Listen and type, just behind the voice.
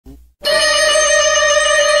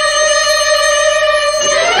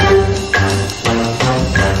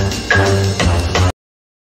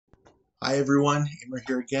everyone, Amer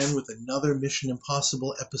here again with another Mission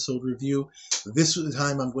Impossible episode review. This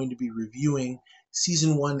time I'm going to be reviewing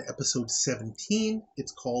Season 1, Episode 17.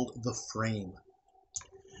 It's called The Frame.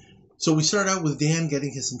 So we start out with Dan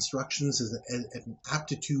getting his instructions at an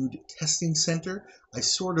aptitude testing center. I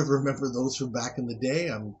sort of remember those from back in the day.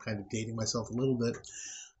 I'm kind of dating myself a little bit.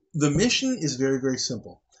 The mission is very, very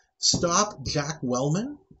simple. Stop Jack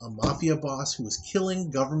Wellman, a mafia boss who is killing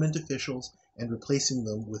government officials and replacing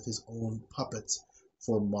them with his own puppets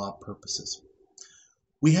for mob purposes.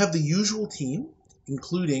 We have the usual team,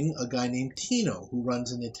 including a guy named Tino, who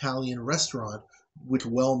runs an Italian restaurant, which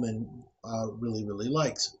Wellman really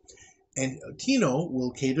likes. And Tino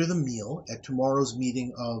will cater the meal at tomorrow's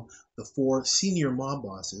meeting of the 4 senior mob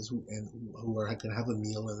bosses who are going to have a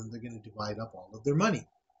meal, and then they're going to divide up all of their money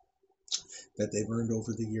that they've earned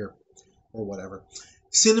over the year or whatever.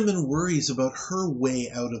 Cinnamon worries about her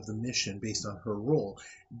way out of the mission based on her role.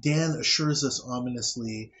 Dan assures us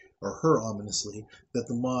ominously, or her ominously, that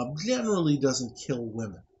the mob generally doesn't kill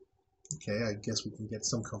women. Okay, I guess we can get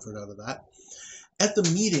some comfort out of that. At the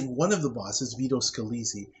meeting, one of the bosses, Vito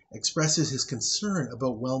Scalise, expresses his concern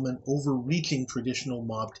about Wellman overreaching traditional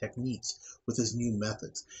mob techniques with his new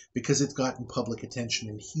methods because it's gotten public attention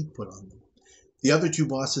and heat put on them. The other 2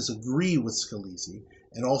 bosses agree with Scalise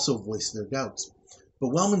and also voice their doubts.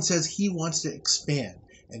 But Wellman says he wants to expand,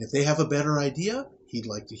 and if they have a better idea, he'd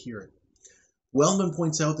like to hear it. Wellman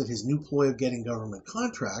points out that his new ploy of getting government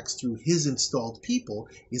contracts through his installed people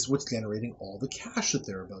is what's generating all the cash that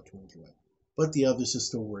they're about to enjoy. But the others are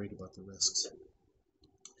still worried about the risks.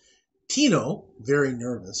 Tino, very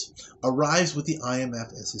nervous, arrives with the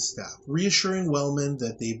IMF as his staff, reassuring Wellman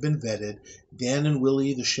that they've been vetted. Dan and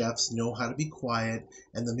Willie, the chefs, know how to be quiet,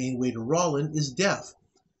 and the main waiter, Rollin, is deaf.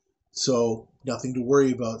 So nothing to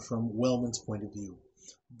worry about from Wellman's point of view.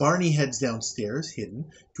 Barney heads downstairs, hidden,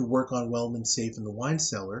 to work on Wellman's safe in the wine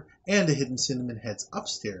cellar, and a hidden Cinnamon heads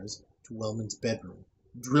upstairs to Wellman's bedroom,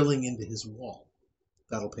 drilling into his wall.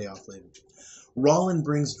 That'll pay off later. Rollin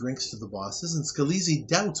brings drinks to the bosses, and Scalise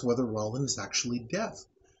doubts whether Rollin is actually deaf,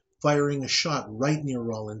 firing a shot right near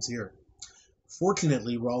Rollin's ear.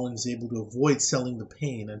 Fortunately, Rollin is able to avoid selling the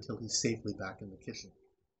pain until he's safely back in the kitchen.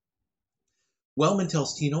 Wellman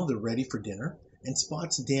tells Tino they're ready for dinner and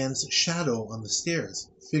spots Dan's shadow on the stairs,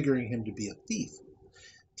 figuring him to be a thief.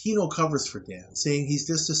 Tino covers for Dan, saying he's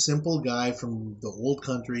just a simple guy from the old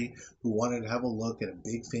country who wanted to have a look at a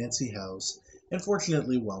big fancy house, and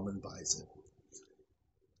fortunately Wellman buys it.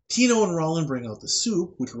 Tino and Rollin bring out the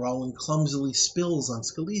soup, which Rollin clumsily spills on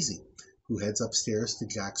Scalise, who heads upstairs to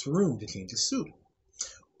Jack's room to change his suit.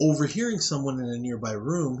 Overhearing someone in a nearby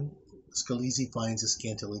room, Scalise finds a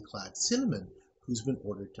scantily clad Cinnamon, who's been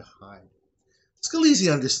ordered to hide.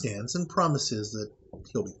 Scalise understands and promises that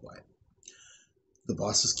he'll be quiet. The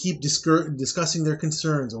bosses keep discussing their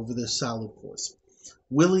concerns over their salad course.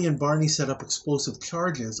 Willie and Barney set up explosive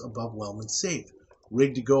charges above Wellman's safe,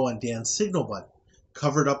 rigged to go on Dan's signal button,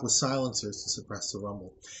 covered up with silencers to suppress the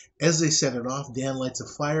rumble. As they set it off, Dan lights a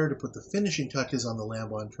fire to put the finishing touches on the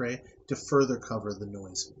lamb entree to further cover the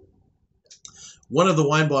noise. One of the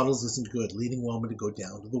wine bottles isn't good, leading Wellman to go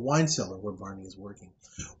down to the wine cellar where Barney is working.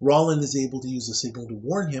 Rollin is able to use a signal to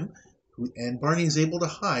warn him, and Barney is able to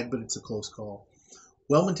hide, but it's a close call.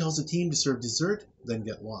 Wellman tells the team to serve dessert, then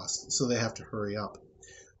get lost, so they have to hurry up.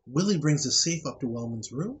 Willie brings a safe up to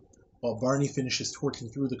Wellman's room, while Barney finishes torching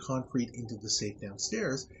through the concrete into the safe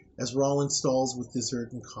downstairs, as Rollin stalls with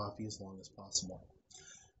dessert and coffee as long as possible.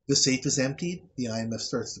 The safe is emptied, the IMF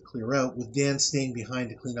starts to clear out, with Dan staying behind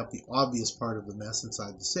to clean up the obvious part of the mess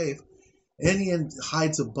inside the safe, and he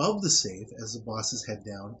hides above the safe as the bosses head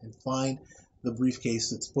down and find the briefcase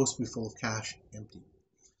that's supposed to be full of cash empty.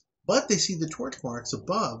 But they see the torch marks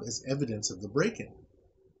above as evidence of the break-in.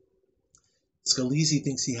 Scalise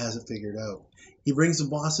thinks he has it figured out. He brings the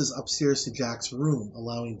bosses upstairs to Jack's room,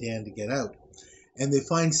 allowing Dan to get out. And they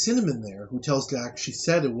find Cinnamon there, who tells Jack she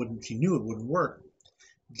knew it wouldn't work.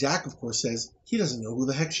 Jack, of course, says he doesn't know who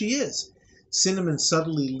the heck she is. Cinnamon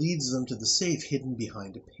subtly leads them to the safe hidden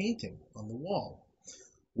behind a painting on the wall.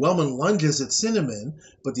 Wellman lunges at Cinnamon,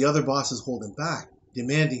 but the other bosses hold him back,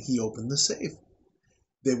 demanding he open the safe.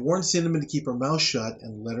 They warn Cinnamon to keep her mouth shut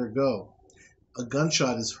and let her go. A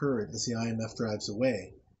gunshot is heard as the IMF drives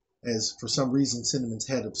away, as for some reason Cinnamon's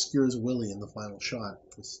head obscures Willie in the final shot,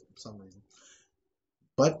 for some reason.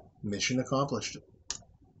 But mission accomplished.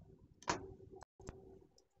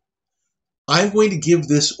 I'm going to give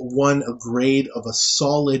this one a grade of a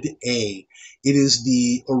solid A. It is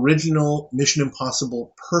the original Mission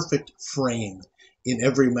Impossible perfect frame in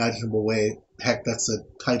every imaginable way. Heck, that's the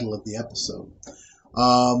title of the episode.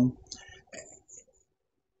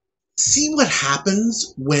 See what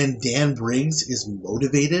happens when Dan Briggs is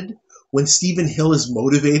motivated, when Stephen Hill is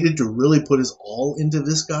motivated to really put his all into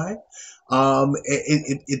this guy.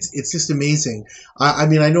 It's just amazing. I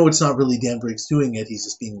mean, I know it's not really Dan Briggs doing it. He's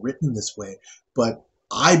just being written this way, but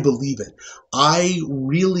I believe it. I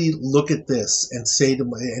really look at this and say to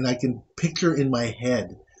my, and I can picture in my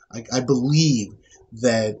head, I believe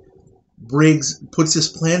that Briggs puts this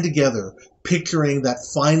plan together, picturing that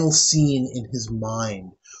final scene in his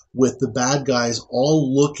mind with the bad guys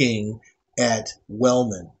all looking at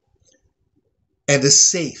Wellman and a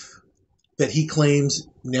safe that he claims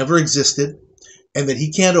never existed and that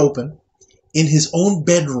he can't open in his own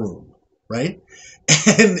bedroom, right?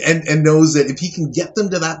 And knows that if he can get them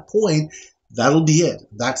to that point, that'll be it.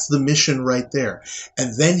 That's the mission right there.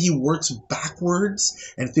 And then he works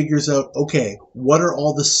backwards and figures out, okay, what are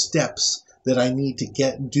all the steps that I need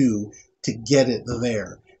to do to get it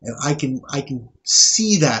there? And I can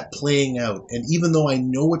see that playing out. And even though I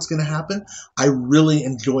know what's going to happen, I really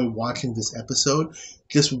enjoy watching this episode,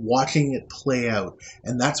 just watching it play out.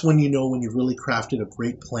 And that's when you know when you've really crafted a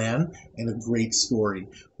great plan and a great story.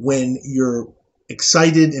 When you're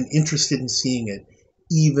excited and interested in seeing it,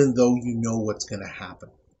 even though you know what's going to happen.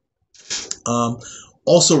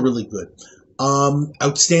 Also really good.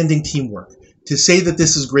 Outstanding teamwork. To say that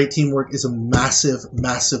this is great teamwork is a massive,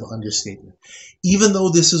 massive understatement. Even though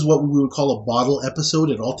this is what we would call a bottle episode,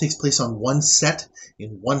 it all takes place on one set,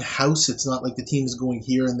 in one house. It's not like the team is going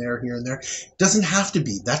here and there, here and there. It doesn't have to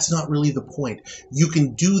be. That's not really the point. You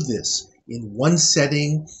can do this in one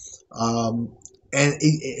setting,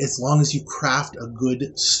 as long as you craft a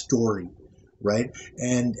good story, right?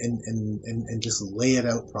 And just lay it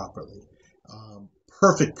out properly.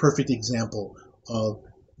 Perfect example of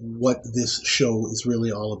what this show is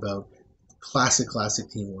really all about. Classic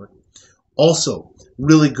teamwork. Also,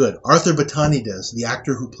 really good. Arthur Batanides, the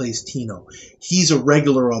actor who plays Tino, he's a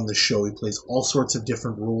regular on the show. He plays all sorts of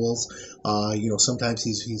different roles. Sometimes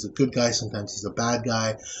he's a good guy, sometimes he's a bad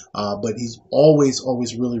guy, but he's always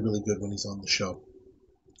really good when he's on the show.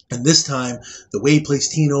 And this time, the way he plays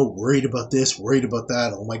Tino, worried about this, worried about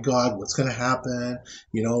that. Oh my God, what's going to happen?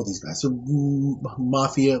 These guys are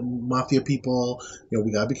mafia people.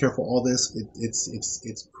 We got to be careful. All this,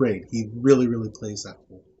 it's great. He really plays that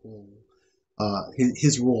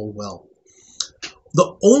his role well.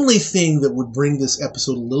 The only thing that would bring this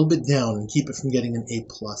episode a little bit down and keep it from getting an A+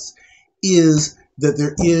 is that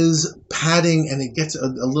there is padding, and it gets a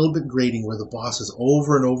little bit grating where the bosses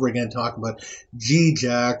over and over again talk about, gee,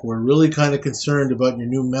 Jack, we're really kind of concerned about your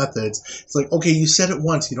new methods. It's like, okay, you said it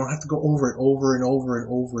once. You don't have to go over it over and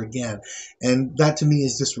over again. And that to me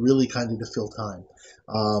is just really kind of to fill time.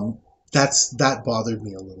 That bothered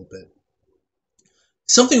me a little bit.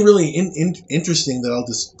 Something really interesting that I'll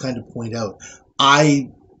just kind of point out.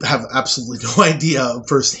 I have absolutely no idea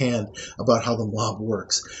firsthand about how the mob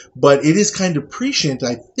works, but it is kind of prescient,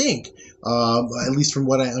 I think, at least from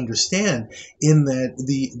what I understand, in that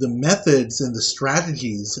the methods and the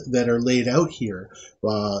strategies that are laid out here,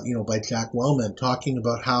 by Jack Wellman, talking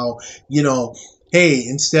about how, hey,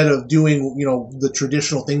 instead of doing, the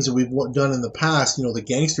traditional things that we've done in the past, the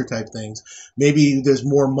gangster type things, maybe there's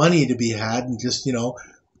more money to be had and just,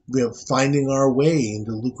 we're finding our way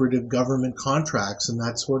into lucrative government contracts and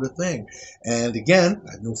that sort of thing. And again,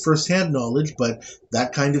 I have no firsthand knowledge, but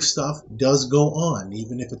that kind of stuff does go on,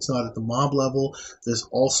 even if it's not at the mob level. There's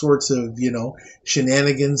all sorts of,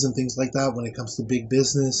 shenanigans and things like that when it comes to big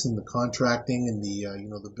business and the contracting and the,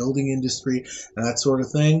 the building industry and that sort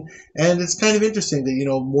of thing. And it's kind of interesting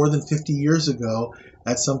that, more than 50 years ago,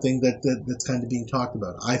 that's something that's kind of being talked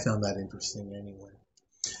about. I found that interesting anyway.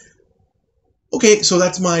 Okay, so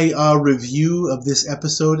that's my review of this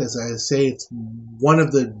episode. As I say, it's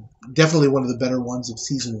definitely one of the better ones of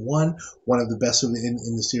season 1, one of the best in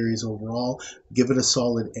the series overall. Give it a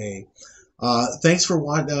solid A. Thanks for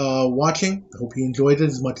watching. I hope you enjoyed it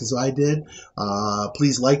as much as I did.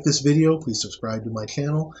 Please like this video. Please subscribe to my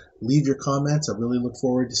channel. Leave your comments. I really look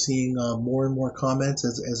forward to seeing more and more comments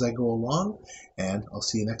as I go along. And I'll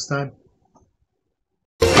see you next time.